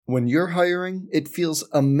When you're hiring, it feels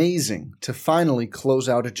amazing to finally close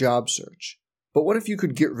out a job search. But what if you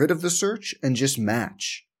could get rid of the search and just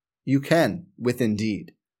match? You can with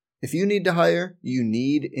Indeed. If you need to hire, you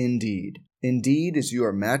need Indeed. Indeed is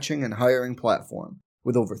your matching and hiring platform.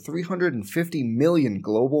 With over 350 million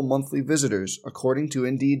global monthly visitors, according to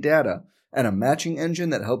Indeed data, and a matching engine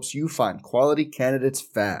that helps you find quality candidates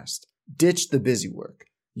fast. Ditch the busy work.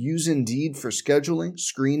 Use Indeed for scheduling,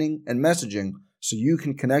 screening, and messaging so you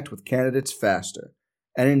can connect with candidates faster.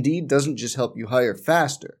 And Indeed doesn't just help you hire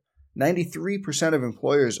faster. 93% of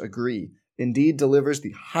employers agree Indeed delivers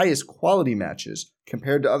the highest quality matches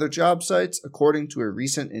compared to other job sites, according to a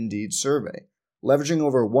recent Indeed survey. Leveraging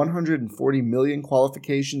over 140 million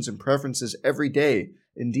qualifications and preferences every day,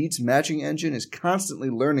 Indeed's matching engine is constantly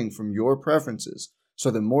learning from your preferences. So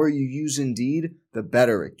the more you use Indeed, the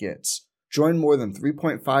better it gets. Join more than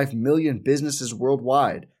 3.5 million businesses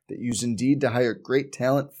worldwide that use Indeed to hire great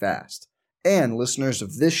talent fast. And listeners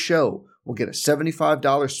of this show will get a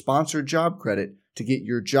 $75 sponsored job credit to get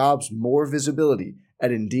your jobs more visibility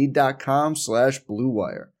at Indeed.com/Blue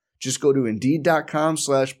Wire. Just go to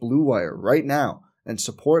Indeed.com/Blue Wire right now and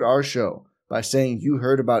support our show by saying you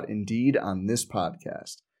heard about Indeed on this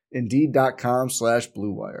podcast.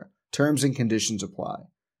 Indeed.com/Blue Wire. Terms and conditions apply.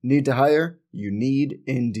 Need to hire? You need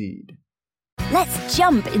Indeed. Let's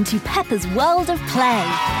jump into Peppa's world of play.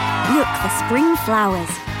 Look for spring flowers,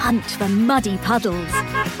 hunt for muddy puddles,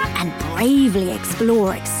 and bravely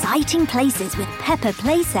explore exciting places with Peppa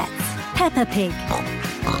playsets. Peppa Pig.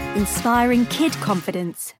 Inspiring kid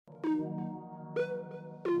confidence.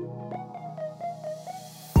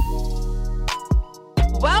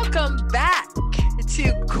 Welcome back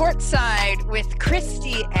to Courtside with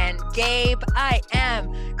Christy and Gabe. I am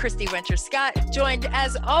Christy Winter-Scott, joined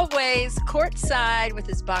as always courtside with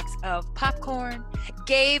his box of popcorn,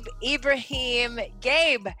 Gabe Ibrahim.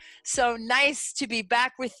 Gabe, so nice to be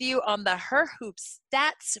back with you on the Her Hoop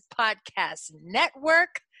Stats Podcast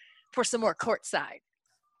Network for some more Courtside.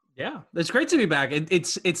 Yeah, it's great to be back.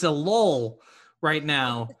 It's a lull right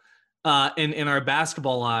now in our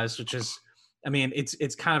basketball lives, which is, I mean,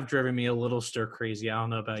 it's kind of driven me a little stir crazy. I don't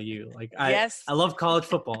know about you. Like, I love college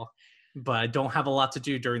football, but I don't have a lot to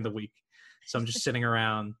do during the week. So I'm just sitting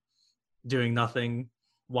around doing nothing,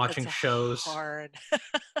 watching shows. Hard.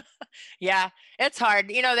 Yeah, it's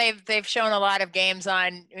hard. You know, they've shown a lot of games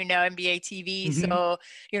on, NBA TV. Mm-hmm. So,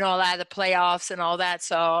 a lot of the playoffs and all that.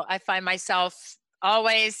 So I find myself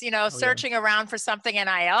always, searching around for something, and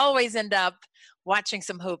I always end up watching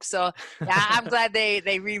some hoops. So yeah, I'm glad they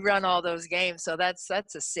rerun all those games. So that's a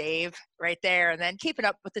save right there. And then keeping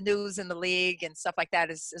up with the news in the league and stuff like that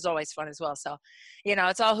is always fun as well. So,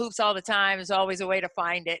 it's all hoops all the time. There's always a way to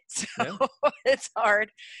find it. So yeah. It's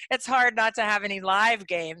hard. It's hard not to have any live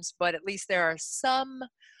games, but at least there are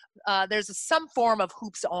there's some form of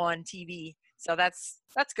hoops on TV. So that's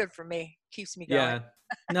good for me. Keeps me going. Yeah.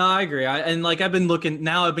 No, I agree. I've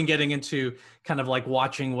been getting into kind of like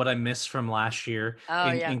watching what I missed from last year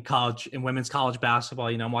in college, in women's college basketball.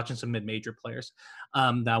 I'm watching some mid-major players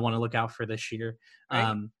that I want to look out for this year.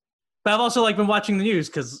 Right. But I've also been watching the news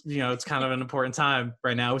because, it's kind of an important time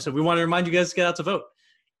right now. So we want to remind you guys to get out to vote.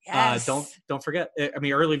 Yes. Don't forget. I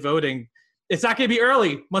mean, early voting, it's not going to be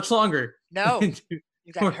early much longer. No, you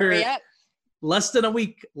got to hurry up. Less than a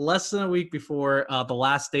week before the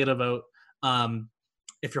last day to vote.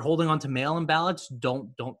 If you're holding on to mail-in ballots,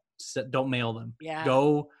 don't mail them. Yeah.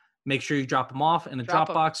 Go make sure you drop them off in a drop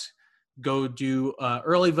box. Go do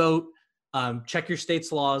early vote. Check your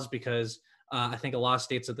state's laws because I think a lot of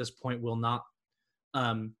states at this point will not,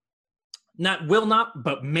 but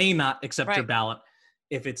may not accept your ballot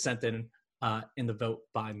if it's sent in the vote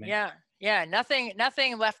by May. Yeah. Yeah. Nothing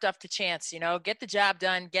left up to chance, get the job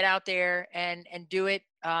done, get out there and do it.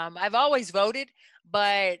 I've always voted.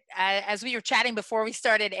 But as we were chatting before we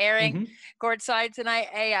started airing Courtside tonight,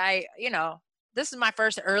 this is my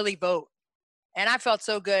first early vote. And I felt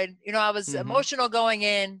so good. I was emotional going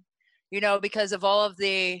in, because of all of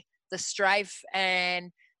the strife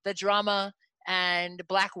and the drama and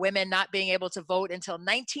Black women not being able to vote until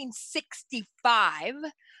 1965.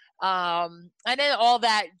 And then all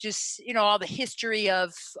that just, all the history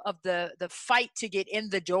of the fight to get in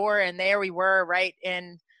the door. And there we were right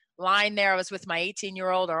in line there. I was with my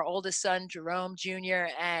 18-year-old, our oldest son, Jerome Jr.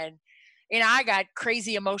 And, I got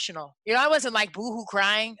crazy emotional. I wasn't like boohoo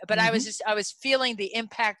crying, but I was feeling the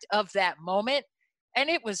impact of that moment.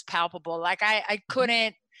 And it was palpable. Like I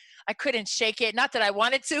couldn't shake it. Not that I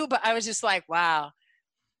wanted to, but I was just like, wow,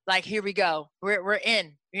 like, here we go. We're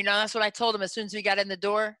in, that's what I told him as soon as we got in the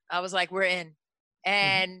door. I was like, we're in.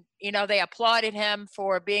 And, they applauded him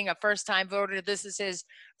for being a first-time voter. This is his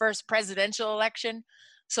first presidential election.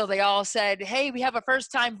 So they all said, hey, we have a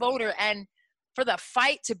first-time voter. And for the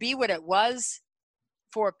fight to be what it was,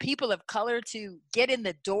 for people of color to get in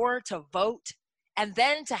the door to vote, and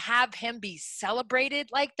then to have him be celebrated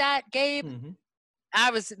like that, Gabe,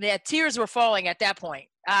 tears were falling at that point.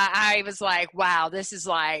 I was like, wow, this is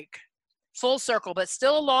like full circle, but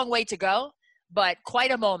still a long way to go. But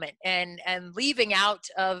quite a moment, and leaving out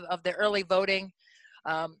of the early voting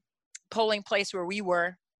polling place where we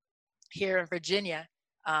were here in Virginia,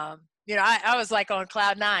 I was like on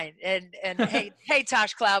cloud nine, and hey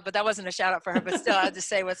Tosh Cloud, but that wasn't a shout out for her, but still I had to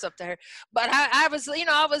say what's up to her. But I was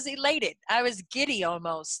elated. I was giddy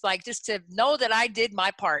almost, like just to know that I did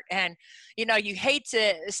my part. And you hate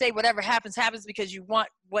to say whatever happens because you want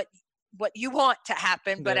what you want to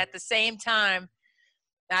happen, but at the same time,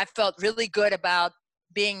 I felt really good about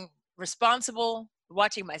being responsible,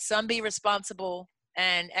 watching my son be responsible,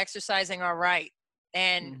 and exercising our right,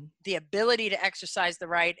 and the ability to exercise the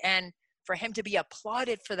right. And for him to be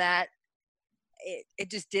applauded for that, it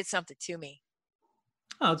just did something to me.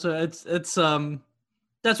 Oh, so it's that's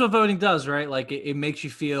what voting does, right? Like it makes you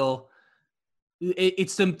feel,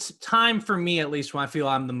 it's the time for me, at least, when I feel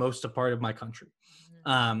I'm the most a part of my country,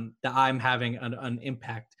 that I'm having an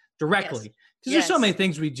impact directly. Yes. Because there's so many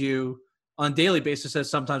things we do on a daily basis that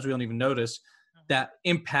sometimes we don't even notice that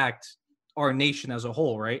impact our nation as a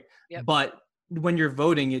whole, right? Yep. But when you're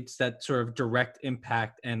voting, it's that sort of direct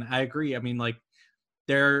impact. And I agree. I mean, like,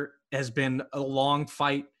 there has been a long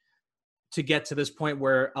fight to get to this point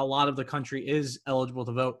where a lot of the country is eligible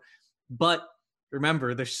to vote. But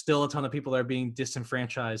remember, there's still a ton of people that are being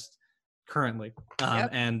disenfranchised currently.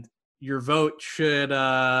 And your vote should...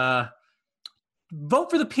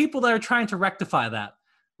 vote for the people that are trying to rectify that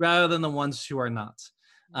rather than the ones who are not.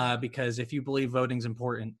 Because if you believe voting's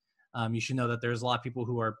important, you should know that there's a lot of people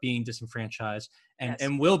who are being disenfranchised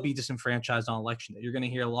and will be disenfranchised on election day. You're going to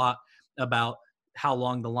hear a lot about how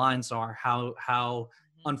long the lines are, how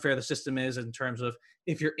unfair the system is in terms of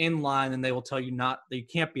if you're in line, and they will tell you that you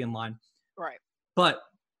can't be in line. Right. But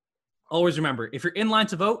always remember, if you're in line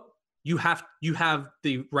to vote, you have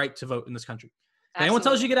the right to vote in this country. If anyone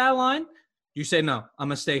tells you to get out of line, you say, no, I'm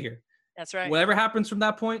going to stay here. That's right. Whatever happens from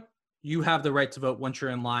that point, you have the right to vote once you're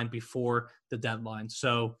in line before the deadline.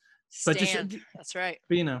 So, that's right.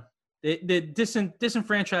 But, the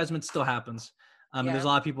disenfranchisement still happens. And there's a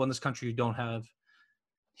lot of people in this country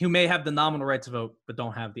who may have the nominal right to vote, but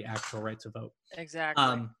don't have the actual right to vote.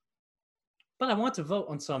 Exactly. But I want to vote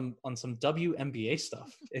on some WNBA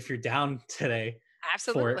stuff if you're down today.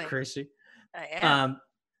 Absolutely. For it, Chrissy. I am.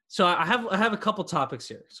 So I have a couple topics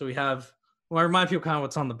here. So we have, I remind people kind of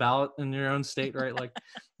what's on the ballot in your own state, right? Like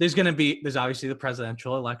there's obviously the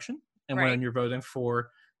presidential election, and when you're voting for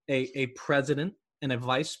a president and a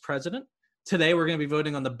vice president. Today we're going to be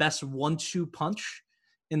voting on the best 1-2 punch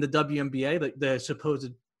in the WNBA, the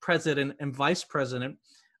supposed president and vice president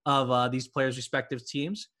of these players' respective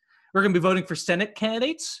teams. We're going to be voting for Senate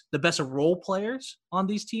candidates, the best role players on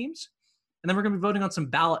these teams. And then we're going to be voting on some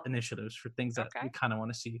ballot initiatives for things that we kind of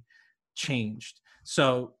want to see changed.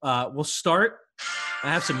 So we'll start. I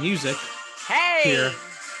have some music here.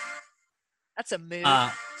 That's a mood.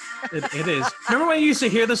 It is. Remember when you used to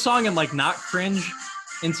hear the song and like not cringe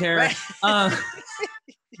in terror? Right.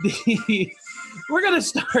 We're going to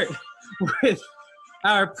start with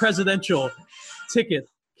our presidential ticket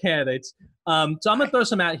candidates. So I'm going to throw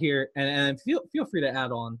some out here and feel free to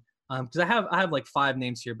add on. Because I have like 5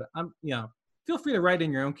 names here, but feel free to write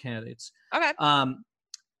in your own candidates. Okay.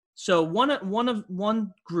 So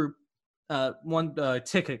one group,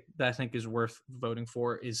 ticket that I think is worth voting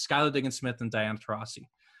for is Skylar Diggins-Smith and Diana Taurasi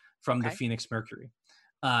from the Phoenix Mercury.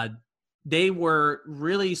 They were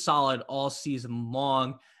really solid all season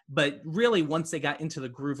long, but really once they got into the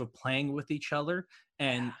groove of playing with each other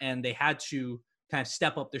and they had to kind of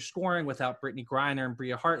step up their scoring without Brittany Griner and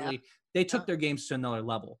Bria Hartley, they took their games to another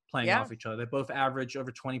level, playing off each other. They both averaged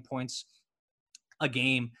over 20 points a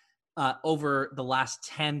game over the last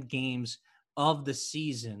 10 games of the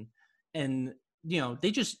season. And,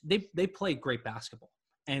 they played great basketball.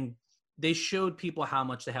 And they showed people how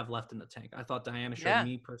much they have left in the tank. I thought Diana showed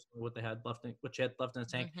me personally what she had left in the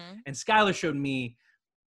tank. Mm-hmm. And Skylar showed me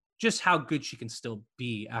just how good she can still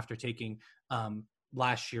be after taking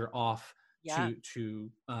last year off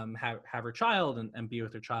to have her child and be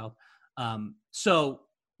with her child. So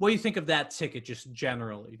what do you think of that ticket just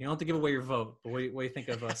generally? You don't have to give away your vote, but what do you think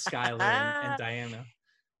of Skylar and Diana?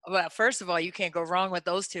 Well, first of all, you can't go wrong with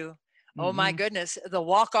those two. Oh my goodness. The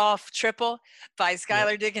walk-off triple by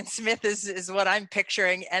Skylar Diggins-Smith is what I'm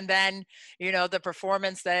picturing. And then, the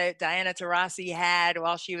performance that Diana Taurasi had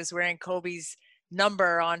while she was wearing Kobe's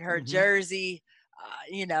number on her jersey,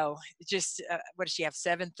 just, what does she have?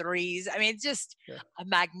 7 threes. I mean, just a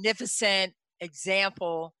magnificent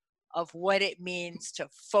example of what it means to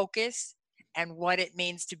focus and what it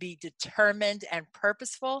means to be determined and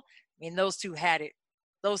purposeful. I mean, those two had it.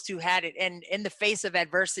 And in the face of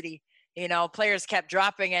adversity, players kept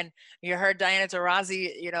dropping, and you heard Diana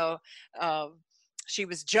Taurasi, she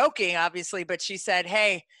was joking, obviously, but she said,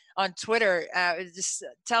 hey, on Twitter, just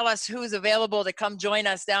tell us who's available to come join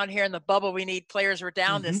us down here in the bubble. We need players. We're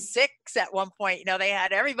down to 6 at one point. They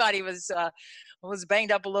had, everybody was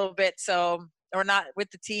banged up a little bit, or not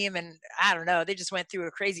with the team. And I don't know, they just went through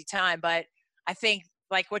a crazy time. But I think,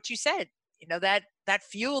 like what you said, that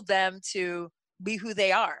fueled them to be who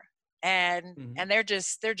they are. And they're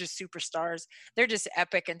just superstars. They're just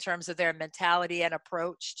epic in terms of their mentality and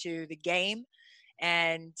approach to the game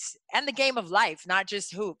and the game of life, not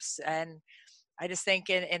just hoops. And I just think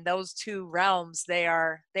in those two realms, they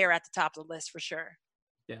are at the top of the list for sure.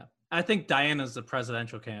 Yeah. I think Diana's the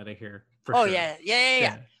presidential candidate here for sure. Oh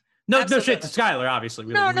yeah. No shade to Skylar, obviously.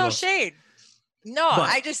 No shade. No, but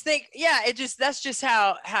I just think, that's just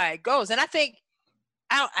how it goes. And I think,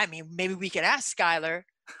 I mean, maybe we could ask Skylar,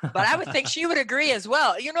 but I would think she would agree as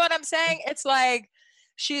well. You know what I'm saying? It's like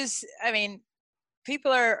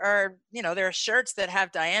people are there are shirts that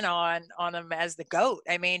have Diana on them as the GOAT.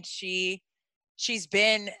 I mean, she's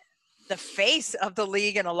been the face of the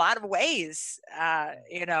league in a lot of ways,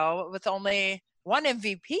 with only one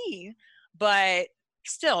MVP, but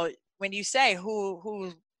still, when you say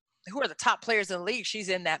who are the top players in the league, she's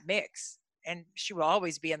in that mix, and she will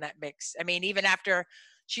always be in that mix. I mean, even after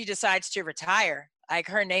she decides to retire, like,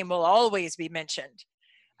 her name will always be mentioned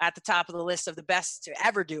at the top of the list of the best to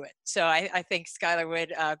ever do it. So I think Skylar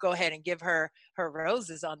would go ahead and give her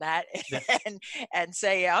roses on that and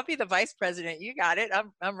say, I'll be the vice president. You got it.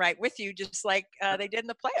 I'm right with you, just like they did in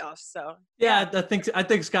the playoffs. So yeah, I think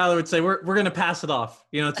Skylar would say we're going to pass it off.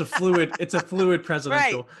 It's a fluid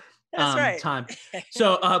presidential time.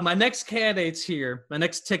 So my next candidates here, my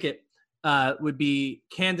next ticket would be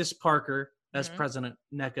Candace Parker as president,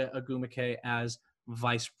 Nneka Ogwumike as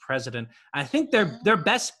vice president. I think their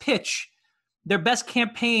best pitch, their best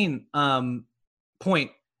campaign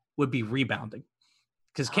point would be rebounding,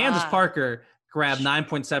 because Candace Parker grabbed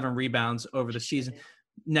 9.7 rebounds over the season.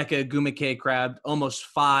 Nneka Ogwumike grabbed almost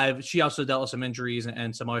 5. She also dealt with some injuries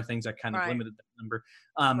and some other things that kind of limited that number.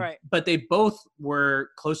 But they both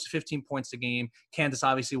were close to 15 points a game. Candace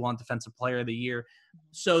obviously won Defensive Player of the Year.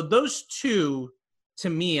 So those two, to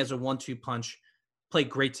me, as a 1-2 punch, play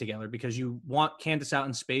great together, because you want Candace out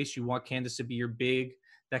in space. You want Candace to be your big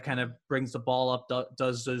that kind of brings the ball up,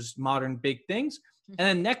 does those modern big things.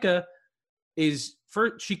 And then Nneka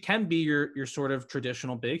she can be your sort of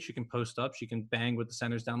traditional big. She can post up, she can bang with the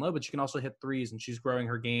centers down low, but she can also hit threes, and she's growing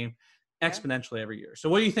her game exponentially every year. So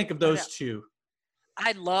what do you think of those two?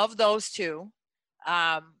 I love those two.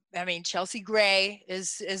 I mean, Chelsea Gray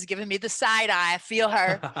is giving me the side eye. I feel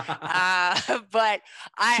her. But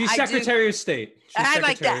she's Secretary of State. I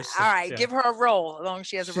like that. All right. Yeah. Give her a role, as long as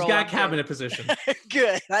she has a role. She's got a cabinet position.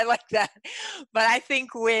 Good. I like that. But I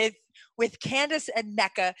think with Candace and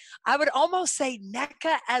Nneka, I would almost say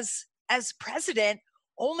Nneka as president,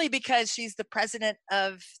 only because she's the president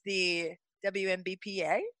of the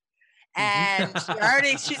WNBA. And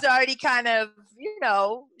she's already kind of,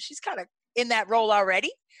 she's kind of in that role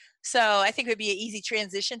already. So I think it would be an easy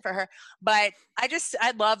transition for her. But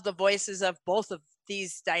I love the voices of both of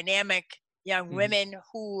these dynamic young women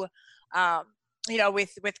who,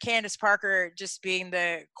 with Candace Parker just being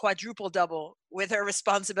the quadruple double with her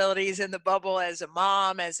responsibilities in the bubble as a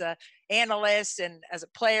mom, as an analyst, and as a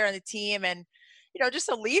player on the team, and just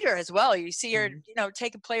a leader as well. You see her,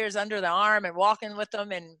 taking players under the arm and walking with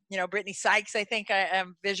them. And, Brittany Sykes, I think I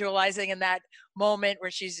am visualizing in that moment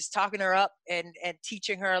where she's just talking her up and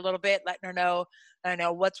teaching her a little bit, letting her know,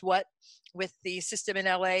 what's what with the system in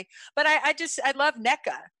LA. But I love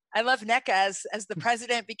Nneka. I love Nneka as the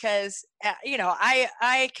president, because,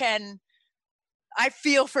 I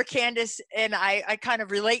feel for Candace, and I kind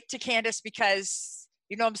of relate to Candace, because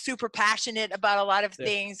I'm super passionate about a lot of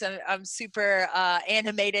things, and I'm super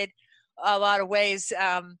animated a lot of ways,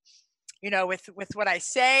 with what I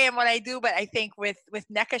say and what I do. But I think with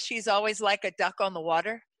Nneka, she's always like a duck on the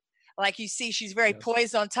water. Like, you see, she's very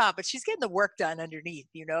poised on top, but she's getting the work done underneath.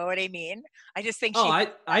 You know what I mean? I just think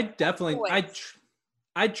I definitely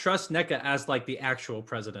I trust Nneka as like the actual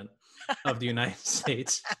president of the United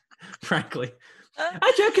States, frankly.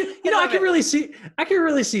 I can really see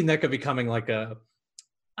Nneka becoming like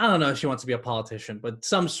I don't know if she wants to be a politician, but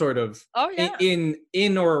some sort of in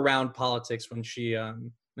or around politics when she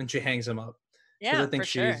hangs him up. Yeah, I think for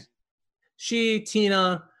sure.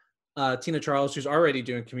 Tina Charles, who's already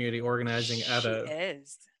doing community organizing at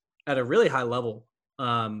a really high level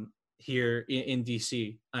here in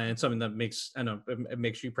DC, and something that it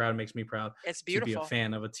makes you proud, makes me proud. It's beautiful to be a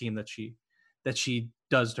fan of a team that she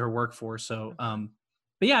does her work for. So,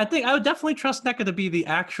 but yeah, I think I would definitely trust Nneka to be the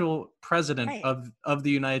actual president of the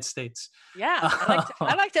United States. Yeah,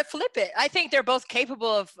 I like to flip it. I think they're both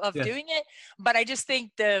capable of doing it, but I just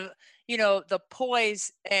think the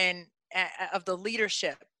poise and of the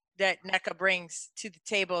leadership that Nneka brings to the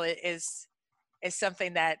table is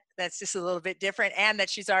something that's just a little bit different, and that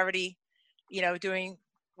she's already, doing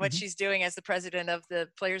what she's doing as the president of the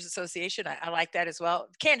Players Association. I like that as well.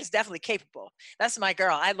 Candace definitely capable. That's my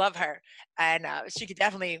girl. I love her, and she could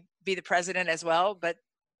definitely be the president as well. But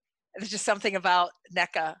there's just something about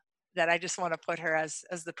Nneka that I just want to put her as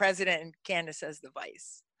the president and Candace as the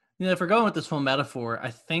vice. If we're going with this whole metaphor, I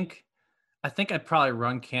think I'd probably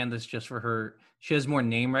run Candace just for her. She has more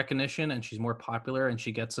name recognition and she's more popular, and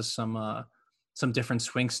she gets us some different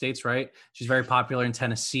swing states, right? She's very popular in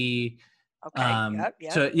Tennessee. Okay.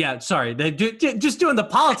 Yep. So yeah, sorry. Just doing the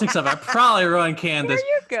politics of it, I'd probably run Candace.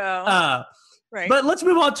 There you go. Right. But let's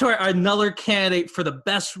move on to another candidate for the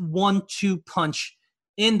best 1-2 punch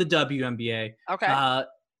in the WNBA. Okay.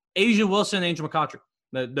 A'ja Wilson and Angel McCoughtry.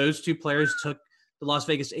 Those two players took the Las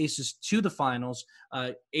Vegas Aces to the finals.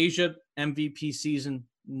 A'ja MVP season,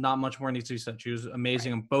 not much more needs to be said. She was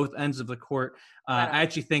amazing on both ends of the court. I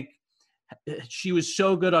actually think she was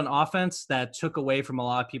so good on offense that took away from a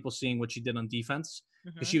lot of people seeing what she did on defense,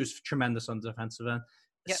 because she was tremendous on the defensive end.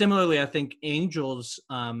 Yep. Similarly, I think Angel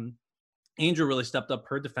really stepped up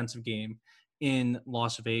her defensive game in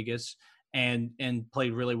Las Vegas and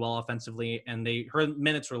played really well offensively. And her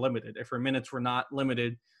minutes were limited. If her minutes were not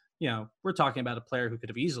limited, we're talking about a player who could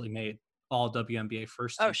have easily made all WNBA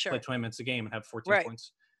first team, play 20 minutes a game and have 14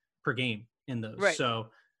 points per game in those. Right.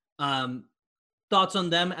 So, thoughts on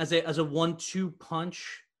them as a 1-2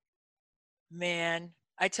 punch? Man,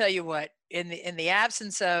 I tell you what, in the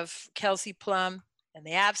absence of Kelsey Plum and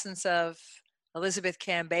the absence of Elizabeth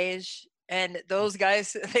Cambage and those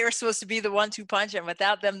guys, they were supposed to be the 1-2 punch, and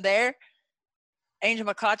without them there, Angel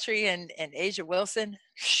McCoughtry and A'ja Wilson,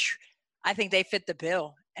 I think they fit the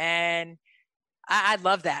bill. And I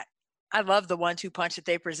love that. I love the 1-2 punch that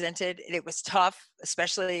they presented. It was tough,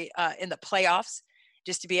 especially in the playoffs,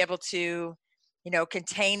 just to be able to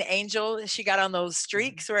contain Angel. She got on those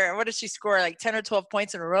streaks where, what did she score? Like 10 or 12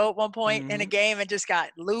 points in a row at one point in a game and just got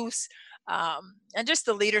loose. And just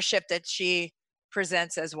the leadership that she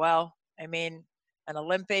presents as well. I mean, an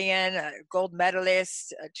Olympian, a gold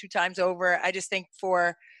medalist, 2 times over. I just think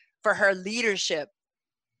for her leadership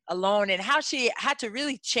alone and how she had to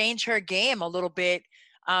really change her game a little bit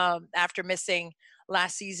after missing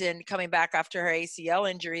last season, coming back after her ACL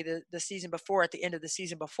injury the season before, at the end of the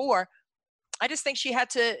season before. I just think she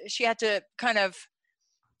had to kind of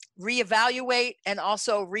reevaluate and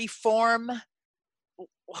also reform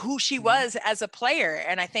who she was as a player.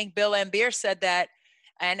 And I think Bill Laimbeer said that,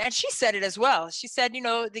 and she said it as well. She said,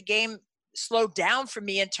 the game slowed down for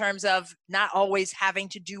me in terms of not always having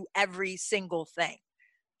to do every single thing.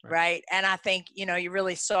 Right. And I think, you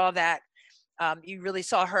really saw that. You really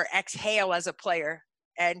saw her exhale as a player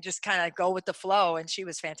and just kind of go with the flow. And she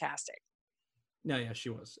was fantastic. No, yeah, she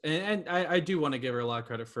was. And I do want to give her a lot of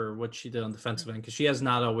credit for what she did on the defensive end, because she has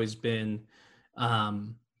not always been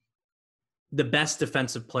the best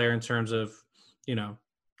defensive player in terms of,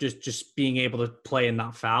 just being able to play and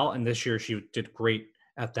not foul. And this year she did great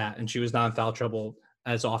at that. And she was not in foul trouble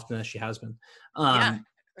as often as she has been.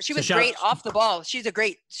 She was great off the ball. She had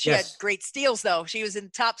great steals, though. She was in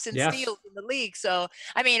tops in steals in the league. So,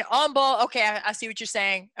 I mean, on ball, okay, I see what you're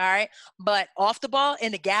saying. All right. But off the ball,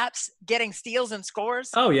 in the gaps, getting steals and scores.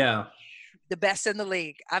 Oh, yeah. The best in the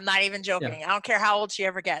league. I'm not even joking. Yeah. I don't care how old she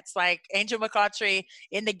ever gets. Like Angel McCoughtry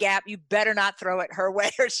in the gap, you better not throw it her way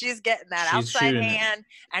or she's getting that outside hand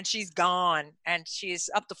and she's gone and she's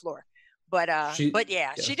up the floor. But she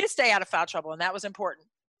did stay out of foul trouble, and that was important,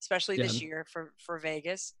 especially this year for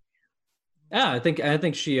Vegas. Yeah, I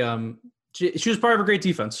think she was part of a great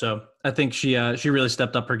defense, so I think she really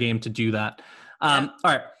stepped up her game to do that. All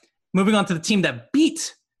right, moving on to the team that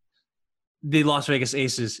beat the Las Vegas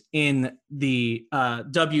Aces in the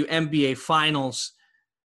WNBA Finals.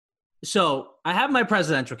 So I have my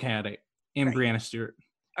presidential candidate in Breanna Stewart,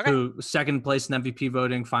 who was second place in MVP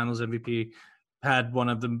voting, Finals MVP, had one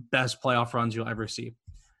of the best playoff runs you'll ever see.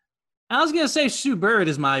 I was gonna say Sue Bird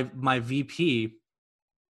is my VP,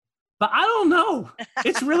 but I don't know.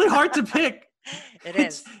 It's really hard to pick. It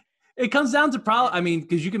is. It comes down to probably. I mean,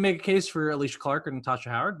 because you can make a case for Alicia Clark or Natasha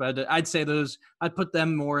Howard, but I'd say those. I'd put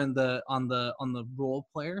them more in on the role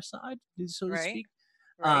player side, so to speak.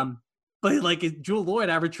 Right. But like Jewel Lloyd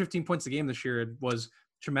averaged 15 points a game this year. It was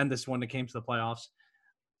tremendous when it came to the playoffs.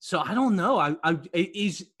 So I don't know.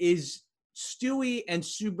 Is Stewie and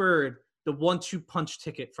Sue Bird the 1-2 punch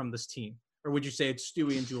ticket from this team, or would you say it's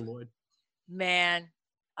Stewie and Jewel Lloyd? Man,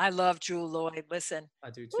 I love Jewel Lloyd. Listen,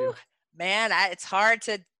 I do too. Man, it's hard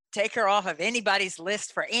to take her off of anybody's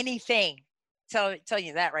list for anything. Tell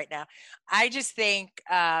you that right now. I just think,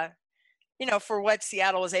 for what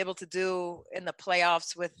Seattle was able to do in the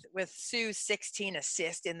playoffs with Sue's 16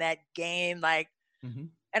 assists in that game, like,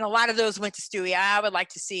 and a lot of those went to Stewie. I would like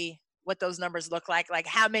to see what those numbers look like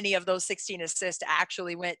how many of those 16 assists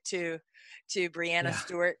actually went to Breanna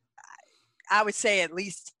Stewart. I would say at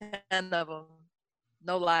least 10 of them,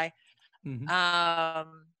 no lie.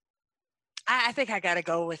 I think I got to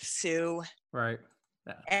go with Sue. Right.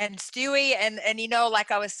 Yeah. And Stewie, and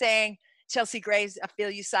like I was saying, Chelsea Graves, I feel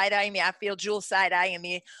you side-eyeing me. I feel Jewel side-eyeing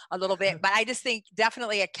me a little bit. But I just think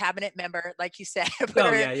definitely a cabinet member, like you said.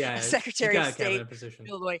 Secretary of State.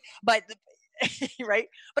 But, right?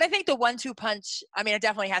 But I think the 1-2 punch, I mean, it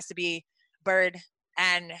definitely has to be Bird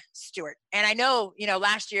and Stewart. And I know,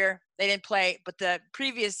 last year they didn't play, but the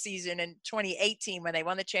previous season in 2018 when they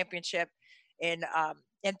won the championship in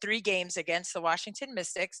 3 games against the Washington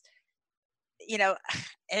Mystics,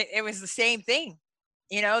 it was the same thing.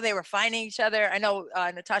 They were finding each other. I know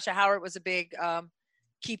Natasha Howard was a big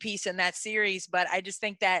key piece in that series, but I just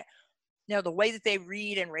think that, the way that they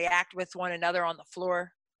read and react with one another on the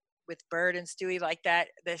floor with Bird and Stewie like that,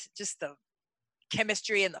 there's just the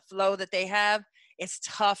chemistry and the flow that they have. It's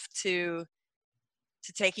tough to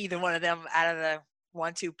take either one of them out of the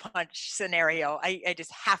 1-2 punch scenario. I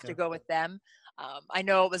just have to go with them. I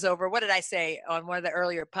know it was over. What did I say on one of the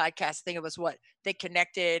earlier podcasts? I think it was they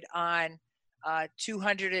connected on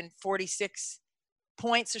 246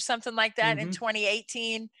 points or something like that in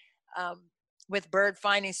 2018 with Bird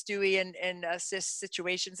finding Stewie in assist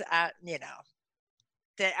situations. I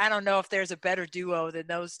don't know if there's a better duo than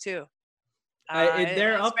those two.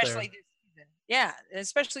 They're up there. This season. Yeah,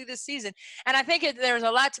 especially this season. And I think there's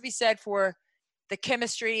a lot to be said for the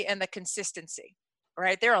chemistry and the consistency.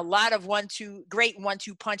 Right. There are a lot of great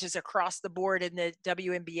 1-2 punches across the board in the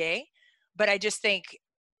WNBA. But I just think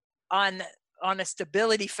on a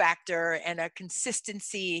stability factor and a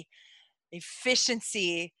consistency,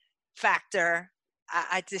 efficiency factor,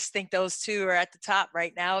 I just think those two are at the top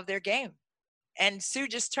right now of their game. And Sue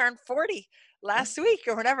just turned 40 last week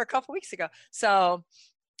or whatever, a couple weeks ago. So,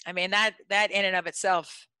 I mean, that in and of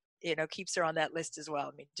itself, keeps her on that list as well.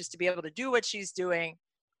 I mean, just to be able to do what she's doing,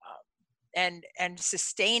 and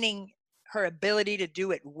sustaining her ability to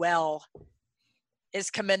do it well is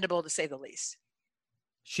commendable, to say the least.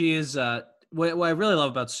 She is what I really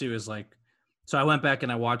love about Sue is so I went back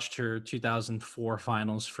and I watched her 2004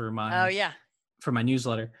 finals for my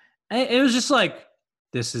newsletter, and it was just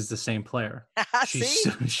this is the same player. She's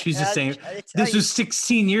the same. This was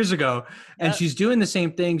 16 years ago, and she's doing the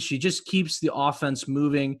same thing. She just keeps the offense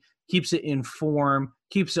moving, keeps it in form,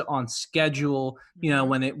 keeps it on schedule.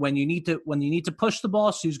 When you need to push the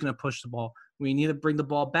ball, Sue's going to push the ball. When you need to bring the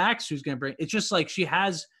ball back, Sue's going to bring. It's just she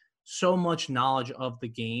has so much knowledge of the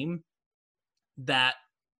game that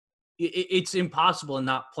it's impossible to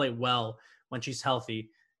not play well when she's healthy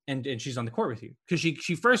and she's on the court with you, because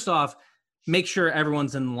she first off makes sure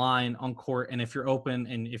everyone's in line on court, and if you're open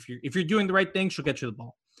and if you're doing the right thing, she'll get you the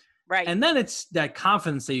ball. Right. And then it's that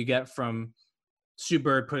confidence that you get from Sue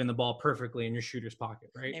Bird putting the ball perfectly in your shooter's pocket,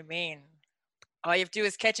 right? I mean, all you have to do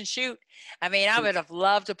is catch and shoot. I mean, I would have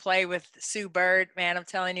loved to play with Sue Bird, man. I'm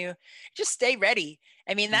telling you, just stay ready.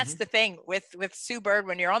 I mean, that's the thing with Sue Bird,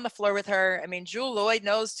 when you're on the floor with her. I mean, Jewel Lloyd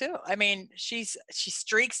knows too. I mean, she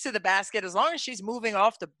streaks to the basket. As long as she's moving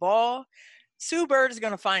off the ball, Sue Bird is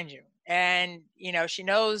going to find you. And, she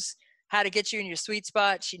knows how to get you in your sweet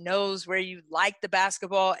spot. She knows where you like the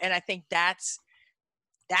basketball. And I think that's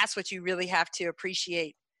what you really have to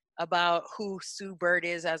appreciate about who Sue Bird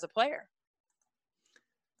is as a player.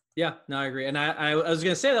 Yeah, no, I agree. And I was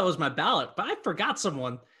going to say that was my ballot, but I forgot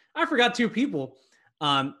someone. I forgot 2 people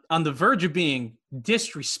on the verge of being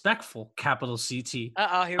disrespectful, capital CT.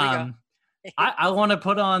 Uh-oh, here we go. I want to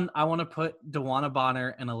put DeWanna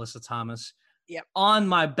Bonner and Alyssa Thomas on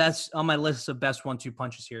my list of best 1-2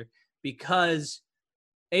 punches here, because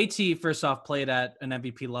AT, first off, played at an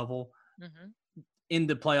MVP level. In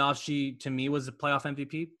the playoffs, she, to me, was a playoff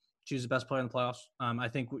MVP. She was the best player in the playoffs. I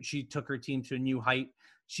think she took her team to a new height.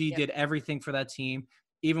 She did everything for that team,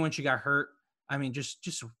 even when she got hurt. I mean,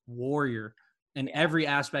 just a warrior in every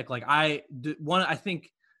aspect. Like I think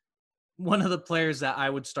one of the players that I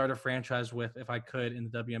would start a franchise with if I could in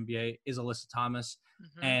the WNBA is Alyssa Thomas.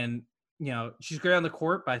 And, she's great on the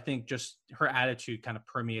court, but I think just her attitude kind of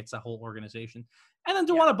permeates the whole organization. And then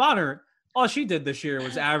DeWanna Bonner, all she did this year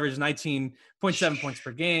was average 19.7 points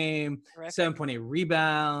per game, 7.8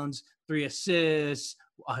 rebounds, 3 assists,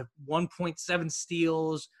 1.7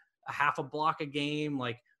 steals, a half a block a game,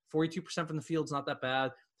 like 42% from the field's not that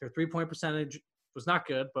bad. Their 3-point percentage was not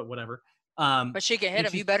good, but whatever. But she can hit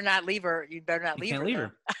him. You better not leave her. You better not leave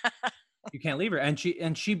her. You can't leave her.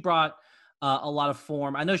 And she brought a lot of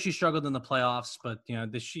form. I know she struggled in the playoffs, but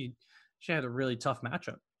she had a really tough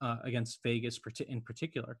matchup against Vegas in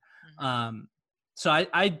particular. So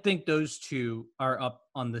I think those two are up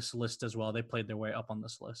on this list as well. They played their way up on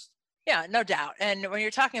this list. Yeah, no doubt. And when you're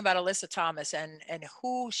talking about Alyssa Thomas and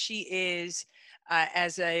who she is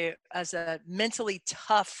as a mentally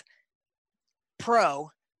tough pro,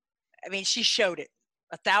 I mean, she showed it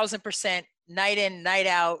 1,000%, night in, night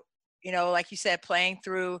out. Like you said, playing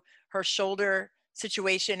through her shoulder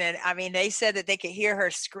situation. And I mean, they said that they could hear her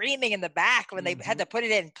screaming in the back when they had to put it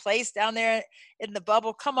in place down there in the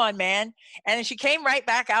bubble. Come on, man. And then she came right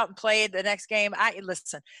back out and played the next game.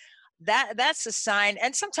 Listen, that's a sign.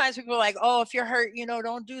 And sometimes people are like, oh, if you're hurt,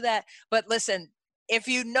 don't do that. But listen, if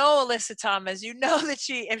you know Alyssa Thomas, you know that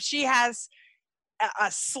if she has a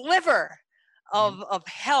sliver of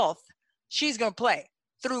health, she's going to play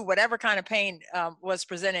through whatever kind of pain was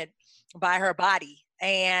presented by her body.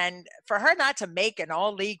 And for her not to make an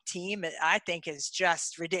all-league team, I think is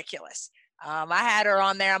just ridiculous. I had her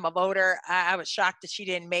on there. I'm a voter. I was shocked that she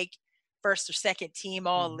didn't make first or second team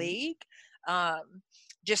all-league,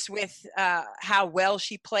 just with how well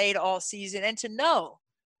she played all season, and to know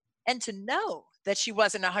that she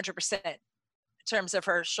wasn't 100% in terms of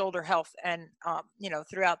her shoulder health and,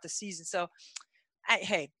 throughout the season. So,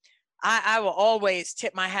 I will always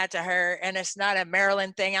tip my hat to her, and it's not a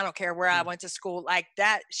Maryland thing. I don't care where I went to school like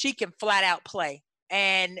that. She can flat out play,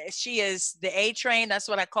 and she is the A train. That's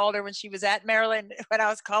what I called her when she was at Maryland, when I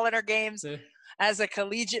was calling her games as a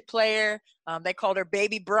collegiate player. They called her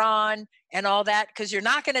Baby Braun and all that, because you're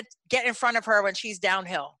not going to get in front of her when she's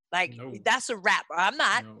downhill. Like, that's a wrap. I'm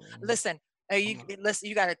not. No. Listen,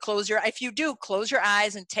 you got to close if you do, close your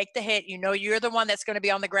eyes and take the hit. You're the one that's going to be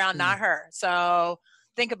on the ground, not her. So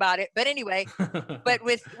think about it. But anyway, but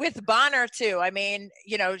with Bonner too, I mean,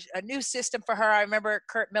 a new system for her. I remember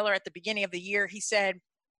Kurt Miller at the beginning of the year, he said,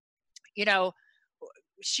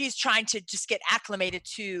 she's trying to just get acclimated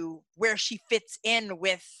to where she fits in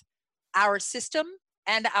with our system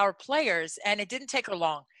and our players. And it didn't take her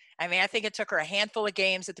long. I mean, I think it took her a handful of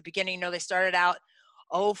games at the beginning. They started out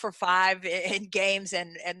 0 for 5 in games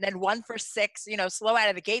and then 1 for 6, slow out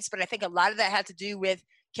of the gates. But I think a lot of that had to do with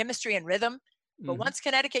chemistry and rhythm. But once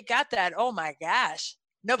Connecticut got that, oh my gosh,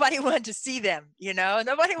 nobody wanted to see them,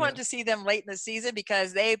 Nobody wanted to see them late in the season,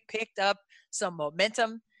 because they picked up some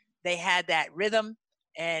momentum. They had that rhythm,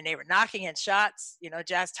 and they were knocking in shots.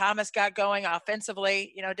 Jazz Thomas got going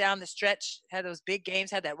offensively, down the stretch, had those big games,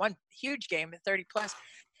 had that one huge game at 30 plus.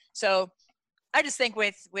 So I just think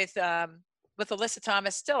with Alyssa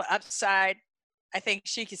Thomas, still upside. I think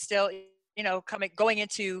she could still, going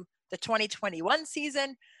into the 2021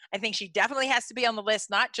 season, I think she definitely has to be on the list,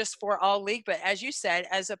 not just for all league, but as you said,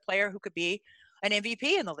 as a player who could be an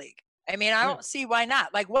MVP in the league. I mean, I don't see why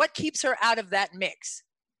not. Like, what keeps her out of that mix?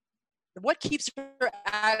 What keeps her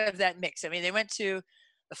out of that mix? I mean, they went to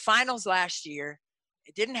the finals last year.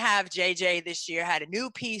 It didn't have JJ this year, had a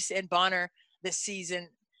new piece in Bonner this season.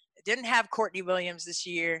 It didn't have Courtney Williams this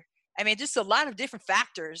year. I mean, just a lot of different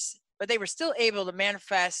factors, but they were still able to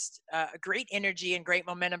manifest great energy and great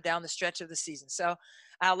momentum down the stretch of the season. So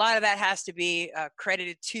a lot of that has to be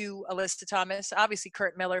credited to Alyssa Thomas, obviously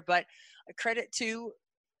Kurt Miller, but a credit to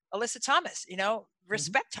Alyssa Thomas,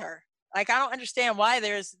 respect her. Like, I don't understand why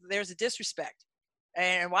there's a disrespect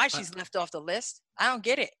and why she's left off the list. I don't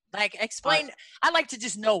get it. Like, explain. I'd like to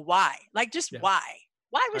just know why. Like, just why?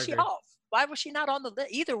 Why was she off? Why was she not on the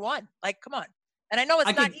list? Either one. Like, come on. And I know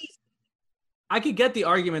it's not easy. I could get the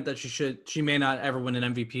argument that she may not ever win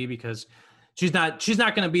an MVP because she's not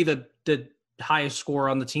going to be the highest scorer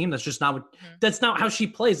on the team. That's just not that's not how she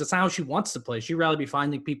plays. That's not how she wants to play. She'd rather be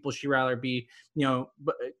finding people. She'd rather be,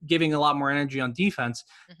 giving a lot more energy on defense.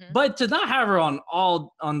 But to not have her on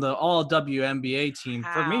the all WNBA team,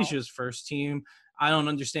 for me, she was first team. I don't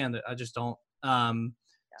understand it. I just don't.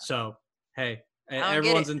 So, hey,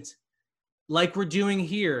 everyone's like we're doing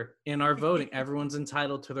here in our voting, everyone's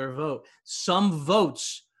entitled to their vote. Some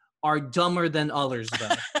votes are dumber than others,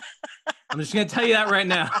 though. I'm just going to tell you that right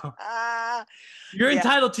now. You're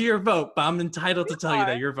entitled to your vote, but I'm entitled to tell you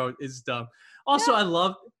that your vote is dumb. Also,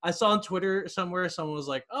 I saw on Twitter somewhere, someone was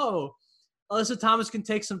like, oh, Alyssa Thomas can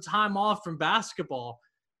take some time off from basketball.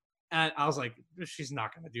 And I was like, she's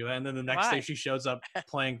not going to do that. And then the next day she shows up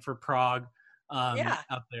playing for Prague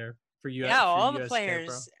out there for US. Yeah, all for the US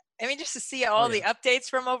players. I mean, just to see all the updates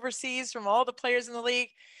from overseas, from all the players in the league.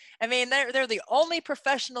 I mean, they're the only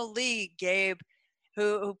professional league, Gabe,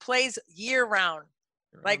 who plays year round,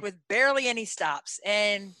 like with barely any stops.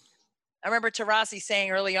 And I remember Taurasi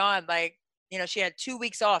saying early on, like, you know, she had 2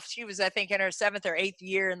 weeks off. She was, I think, in her 7th or 8th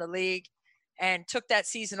year in the league and took that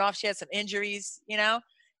season off. She had some injuries, you know,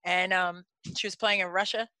 and she was playing in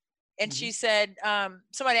Russia. And she said,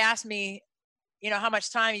 somebody asked me, you know, how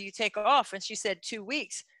much time you take off? And she said 2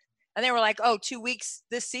 weeks. And they were like, oh, 2 weeks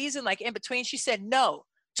this season, like in between? She said, no,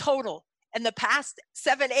 total. In the past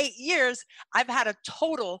 7, 8 years, I've had a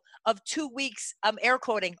total of 2 weeks, I'm air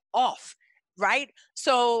quoting, off, right?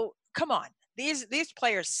 So come on. These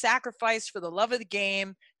players sacrifice for the love of the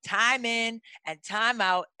game, time in and time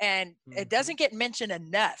out, and it doesn't get mentioned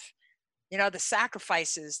enough. You know, the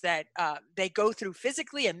sacrifices that they go through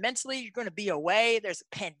physically and mentally. You're going to be away. There's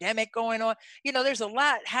a pandemic going on. You know, there's a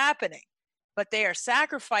lot happening, but they are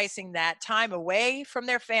sacrificing that time away from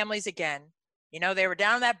their families again. You know, they were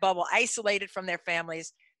down in that bubble, isolated from their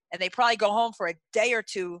families, and they probably go home for a day or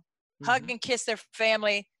two, hug and kiss their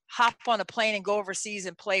family, hop on a plane and go overseas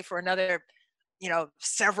and play for another, you know,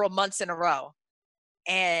 several months in a row.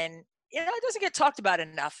 And, you know, it doesn't get talked about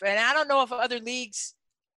enough. And I don't know if other leagues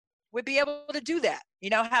would be able to do that, you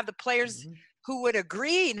know, have the players who would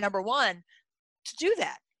agree, number one, to do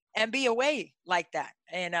that and be away like that.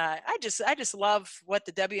 And I just love what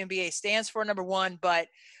the WNBA stands for, number one, but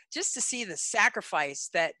just to see the sacrifice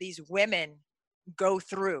that these women go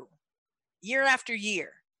through year after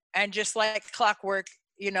year, and just like clockwork,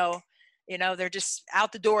 you know, they're just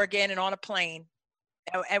out the door again and on a plane,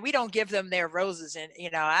 and we don't give them their roses. And,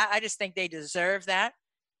 you know, I just think they deserve that.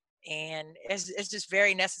 And it's just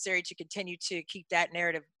very necessary to continue to keep that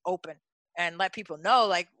narrative open and let people know,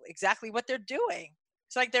 like, exactly what they're doing.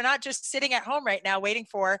 It's like they're not just sitting at home right now waiting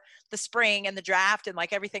for the spring and the draft and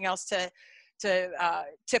like everything else to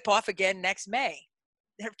tip off again next May.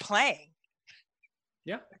 They're playing.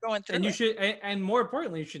 Yeah, they're going through. And you should, and more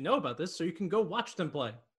importantly, you should know about this so you can go watch them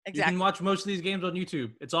play. Exactly. You can watch most of these games on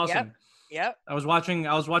YouTube. It's awesome. Yep. I was watching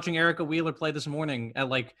Erica Wheeler play this morning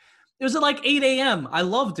at it was at 8 a.m. I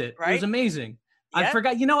loved it. Right? It was amazing. Yep. I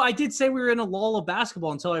forgot. You know, I did say we were in a lull of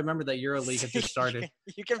basketball until I remembered that EuroLeague had just started.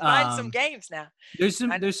 You can find some games now. There's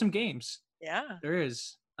some games. Yeah. There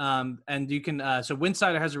is. And you can. So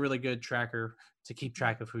Winsider has a really good tracker to keep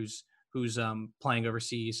track of who's playing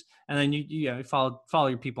overseas, and then you follow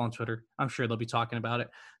your people on Twitter. I'm sure they'll be talking about it.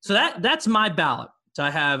 So that's my ballot. So I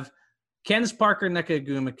have Candace Parker, Nneka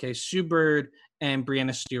Ogwumike, Sue Bird, and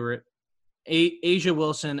Brianna Stewart. Asia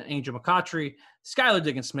Wilson, Angel McCautry, Skylar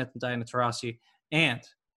Diggins-Smith, and Diana Taurasi, and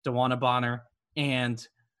DeWanna Bonner, and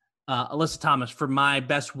Alyssa Thomas for my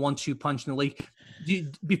best 1-2 punch in the league.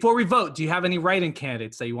 Before we vote, do you have any write-in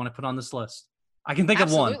candidates that you want to put on this list? I can think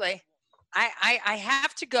of one. Absolutely. I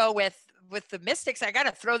have to go with the Mystics. I got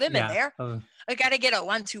to throw them in there. I got to get a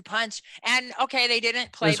 1-2 punch. And, okay, they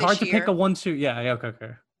didn't play this year. It's hard to pick a 1-2. Yeah,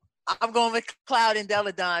 okay. I'm going with Cloud and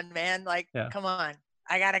Delle Donne, man. Come on.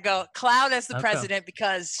 I got to go Cloud as the president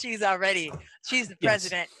because she's the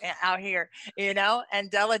president out here, you know,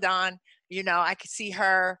 and Delle Donne, you know, I could see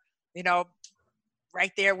her, you know,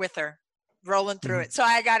 right there with her rolling through it. So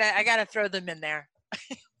I gotta throw them in there.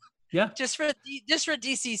 Yeah. just for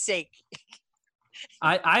DC's sake.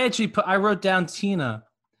 I wrote down Tina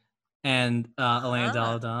and Elena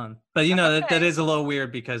Delle Donne, but you know, that is a little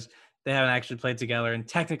weird because they haven't actually played together, and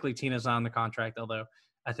technically Tina's on the contract, although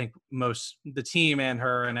I think the team and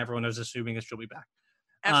her and everyone is assuming that she'll be back.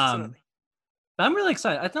 Absolutely. But I'm really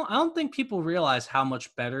excited. I don't think people realize how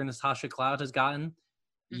much better Natasha Cloud has gotten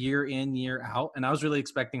year in, year out. And I was really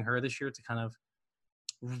expecting her this year to kind of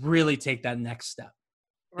really take that next step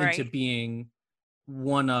into being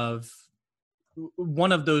one of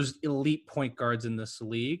those elite point guards in this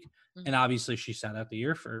league. And obviously she sat out the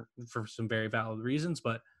year for some very valid reasons,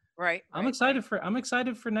 but I'm excited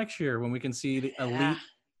for next year when we can see the elite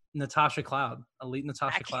Natasha Cloud. Elite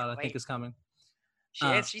Natasha Cloud, I think, is coming.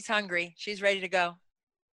 She's hungry. She's ready to go.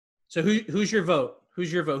 So who's your vote?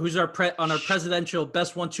 Who's your vote? Who's on our presidential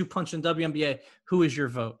best 1-2 punch in WNBA? Who is your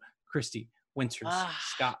vote? Christy, Winters,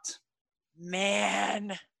 Scott.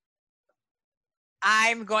 Man.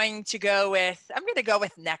 I'm going to go with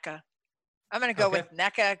NECA. I'm going to go with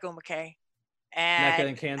NECA Gumake. NECA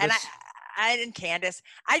and Candace. And Candace.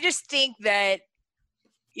 I just think that,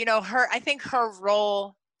 I think her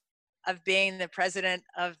role of being the president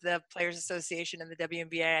of the Players Association in the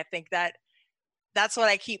WNBA, I think that's what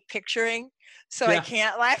I keep picturing. So I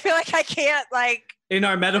feel like I can't in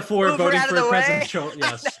our metaphor, voting for a presidential.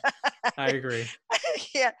 Yes, I agree.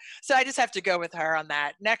 Yeah. So I just have to go with her on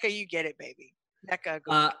that. NECA, you get it, baby.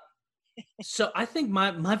 NECA. So I think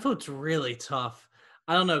my vote's really tough.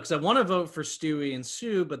 I don't know, because I want to vote for Stewie and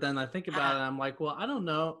Sue, but then I think about it and I'm like, well, I don't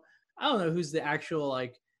know who's the actual,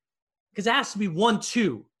 because it has to be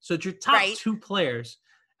 1-2. So it's your top two players.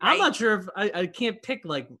 Right. I'm not sure if I can't pick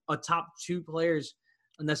a top two players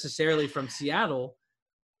necessarily from Seattle.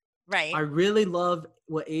 Right. I really love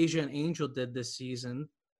what Asia and Angel did this season,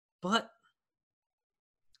 but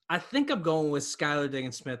I think I'm going with Skylar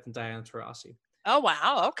Diggins-Smith and Diana Taurasi. Oh,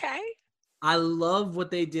 wow. Okay. I love what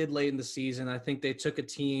they did late in the season. I think they took a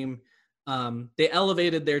team, they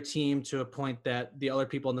elevated their team to a point that the other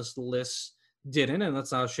people on this list didn't, and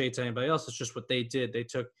that's not a shade to anybody else. It's just what they did. They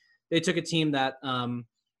took a team that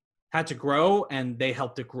had to grow, and they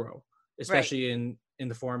helped it grow, especially in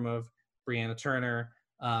the form of Brianna Turner,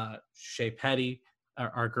 Shea Petty,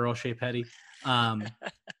 our girl Shea Petty, and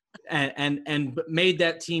made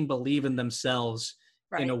that team believe in themselves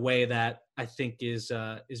in a way that I think is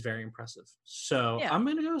very impressive. So I'm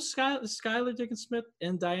going to go with Skylar Diggins-Smith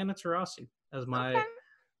and Diana Taurasi as my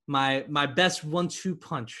best 1-2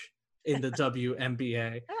 punch in the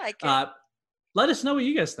WNBA. I like it. Let us know what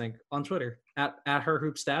you guys think on Twitter at her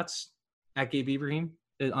hoop stats, at Gabe Ibrahim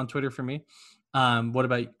on Twitter for me. What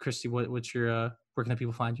about Christy? What's your where can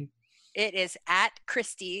people find you? It is at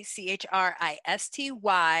Christy ChristyW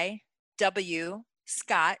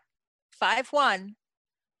Scott 51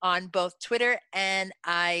 on both Twitter and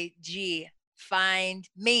IG. Find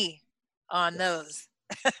me on those.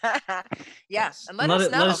 Yes, and let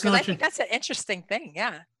us know, because I think that's an interesting thing.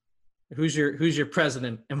 Yeah. Who's your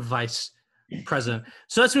president and vice president?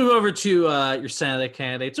 So let's move over to your Senate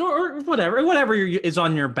candidates, or whatever is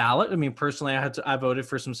on your ballot. I mean, personally, I voted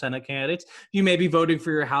for some Senate candidates. You may be voting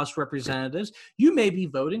for your House representatives. You may be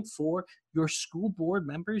voting for your school board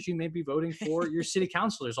members. You may be voting for your city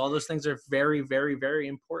councilors. All those things are very, very, very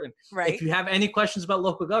important. Right. If you have any questions about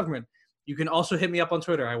local government, you can also hit me up on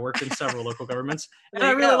Twitter. I worked in several local governments, and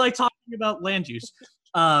I really like talking about land use.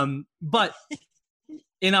 But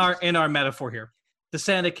in our metaphor here, the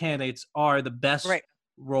Senate candidates are the best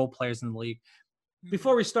role players in the league.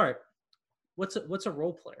 Before we start, what's a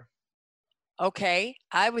role player? Okay,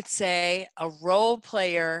 I would say a role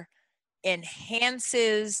player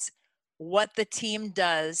enhances what the team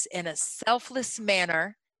does in a selfless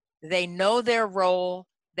manner. They know their role,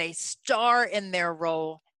 they star in their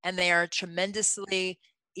role, and they are tremendously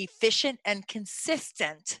efficient and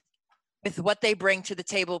consistent with what they bring to the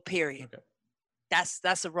table, period. Okay.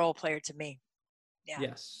 That's a role player to me. Yeah.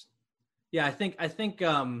 Yes. Yeah, I think I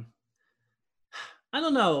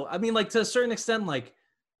don't know. I mean, to a certain extent,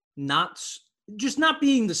 not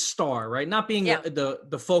being the star, right? Not being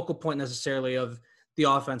the focal point necessarily of the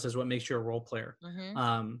offense is what makes you a role player.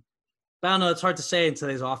 Mm-hmm. But I don't know, it's hard to say in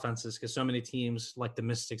today's offenses because so many teams like the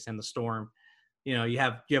Mystics and the Storm, you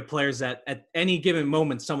have players that at any given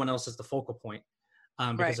moment someone else is the focal point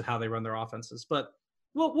because of how they run their offenses. But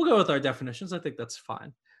we'll go with our definitions. I think that's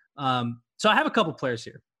fine. So I have a couple players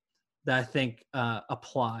here that I think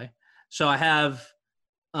apply. So I have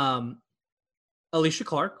Alicia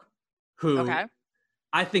Clark, who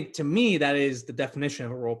I think to me that is the definition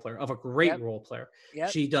of a role player, of a great role player.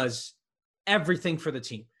 Yep. She does everything for the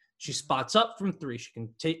team. She spots up from three. She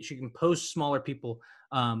can post smaller people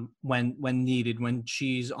when needed. When